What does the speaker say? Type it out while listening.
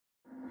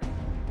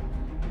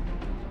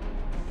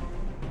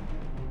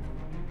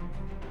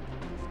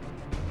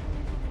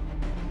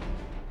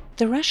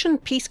The Russian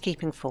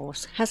peacekeeping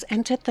force has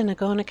entered the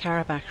Nagorno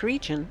Karabakh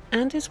region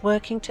and is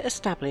working to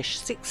establish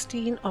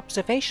 16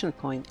 observation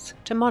points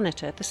to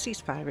monitor the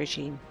ceasefire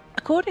regime.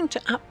 According to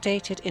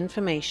updated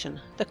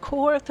information, the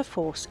core of the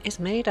force is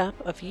made up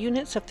of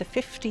units of the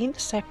 15th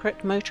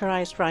Separate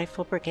Motorized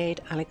Rifle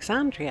Brigade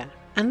Alexandria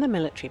and the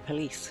military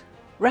police.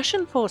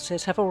 Russian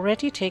forces have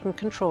already taken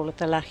control of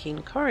the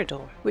Lachin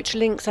corridor, which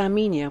links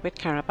Armenia with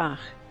Karabakh.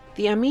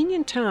 The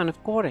Armenian town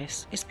of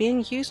Goris is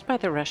being used by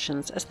the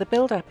Russians as the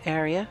build-up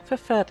area for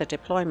further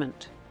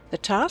deployment. The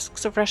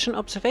tasks of Russian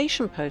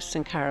observation posts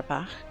in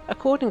Karabakh,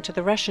 according to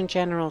the Russian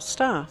General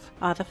Staff,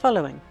 are the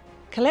following: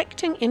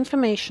 collecting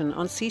information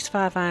on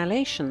ceasefire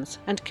violations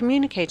and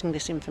communicating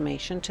this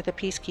information to the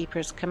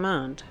Peacekeepers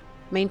Command,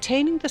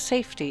 maintaining the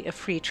safety of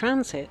free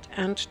transit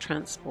and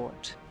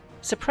transport,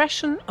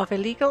 suppression of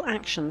illegal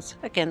actions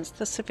against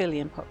the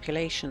civilian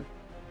population.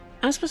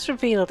 As was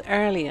revealed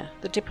earlier,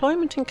 the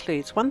deployment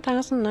includes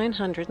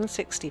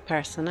 1,960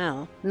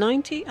 personnel,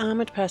 90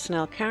 armoured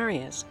personnel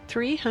carriers,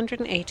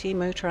 380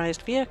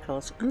 motorised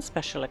vehicles and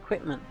special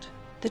equipment.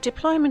 The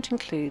deployment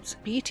includes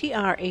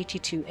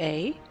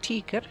BTR-82A,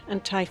 Tiger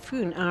and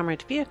Typhoon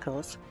armoured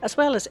vehicles, as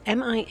well as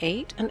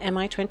Mi-8 and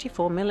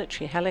Mi-24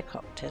 military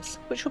helicopters,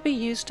 which will be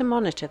used to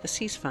monitor the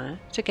ceasefire,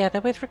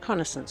 together with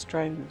reconnaissance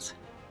drones.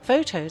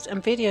 Photos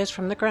and videos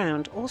from the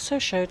ground also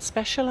showed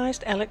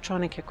specialised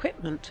electronic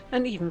equipment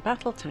and even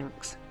battle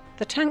tanks.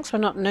 The tanks were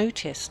not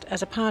noticed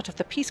as a part of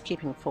the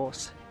peacekeeping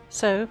force,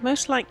 so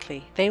most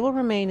likely they will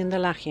remain in the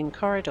Lachin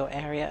corridor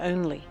area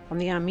only, on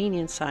the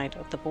Armenian side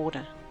of the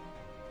border.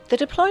 The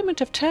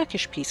deployment of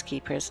Turkish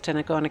peacekeepers to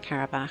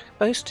Nagorno-Karabakh,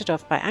 boasted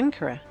of by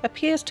Ankara,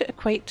 appears to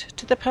equate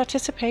to the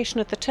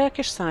participation of the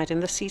Turkish side in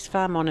the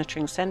ceasefire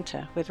monitoring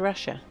centre with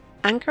Russia.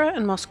 Ankara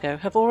and Moscow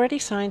have already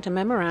signed a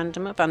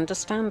memorandum of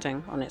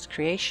understanding on its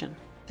creation.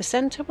 The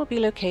centre will be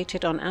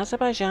located on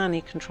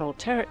Azerbaijani-controlled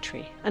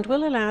territory and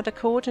will allow the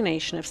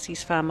coordination of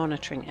ceasefire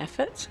monitoring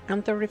efforts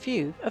and the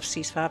review of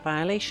ceasefire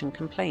violation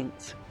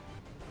complaints.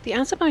 The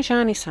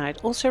Azerbaijani side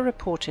also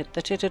reported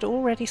that it had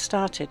already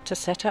started to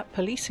set up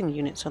policing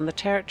units on the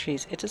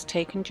territories it has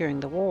taken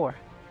during the war.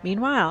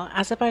 Meanwhile,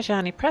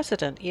 Azerbaijani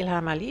President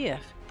Ilham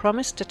Aliyev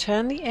promised to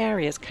turn the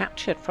areas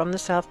captured from the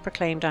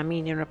self-proclaimed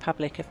Armenian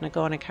Republic of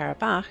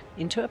Nagorno-Karabakh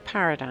into a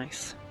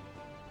paradise.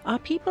 Our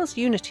people's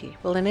unity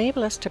will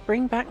enable us to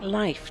bring back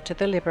life to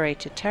the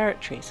liberated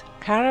territories.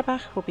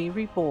 Karabakh will be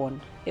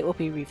reborn, it will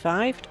be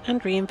revived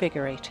and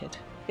reinvigorated.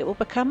 It will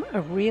become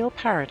a real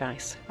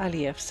paradise,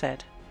 Aliyev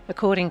said.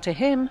 According to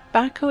him,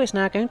 Baku is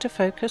now going to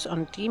focus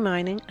on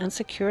demining and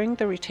securing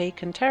the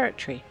retaken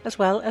territory, as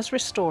well as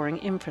restoring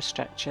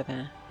infrastructure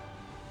there.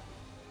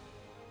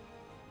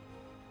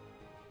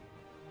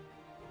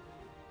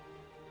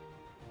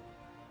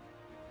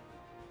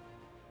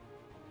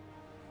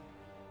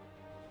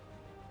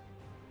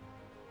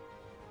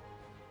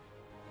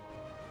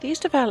 These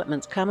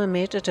developments come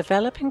amid a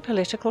developing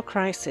political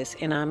crisis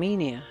in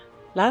Armenia.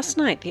 Last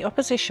night, the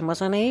opposition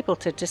was unable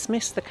to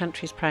dismiss the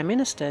country's Prime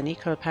Minister,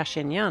 Nikol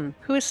Pashinyan,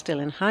 who is still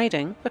in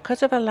hiding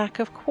because of a lack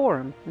of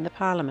quorum in the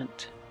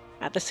parliament.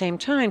 At the same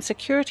time,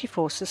 security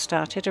forces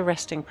started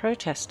arresting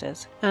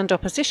protesters and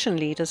opposition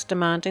leaders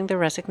demanding the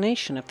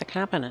resignation of the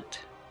cabinet.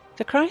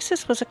 The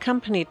crisis was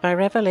accompanied by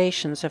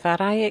revelations of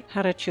Arayik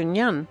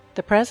Harutyunyan,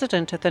 the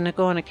president of the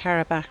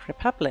Nagorno-Karabakh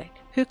Republic,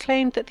 who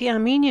claimed that the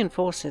Armenian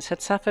forces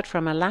had suffered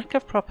from a lack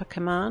of proper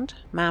command,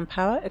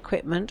 manpower,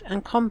 equipment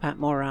and combat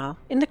morale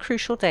in the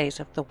crucial days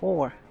of the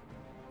war.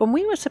 When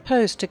we were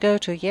supposed to go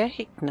to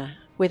Yehikhna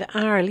with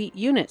our elite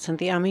units and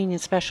the Armenian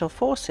Special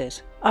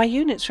Forces, our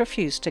units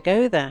refused to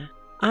go there.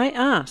 I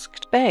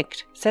asked,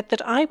 begged, said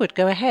that I would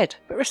go ahead,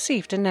 but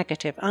received a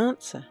negative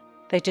answer.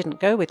 They didn't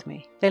go with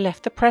me. They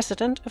left the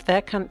president of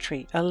their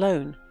country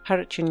alone,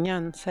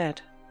 Harutyunyan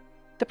said.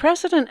 The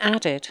president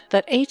added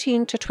that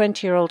 18 to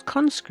 20-year-old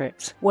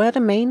conscripts were the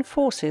main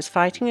forces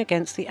fighting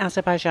against the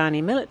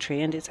Azerbaijani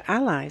military and its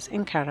allies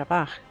in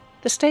Karabakh.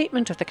 The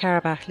statement of the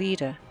Karabakh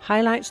leader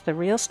highlights the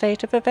real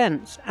state of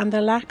events and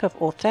the lack of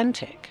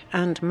authentic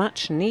and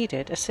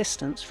much-needed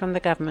assistance from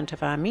the government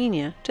of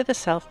Armenia to the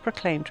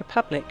self-proclaimed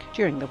republic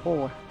during the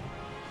war.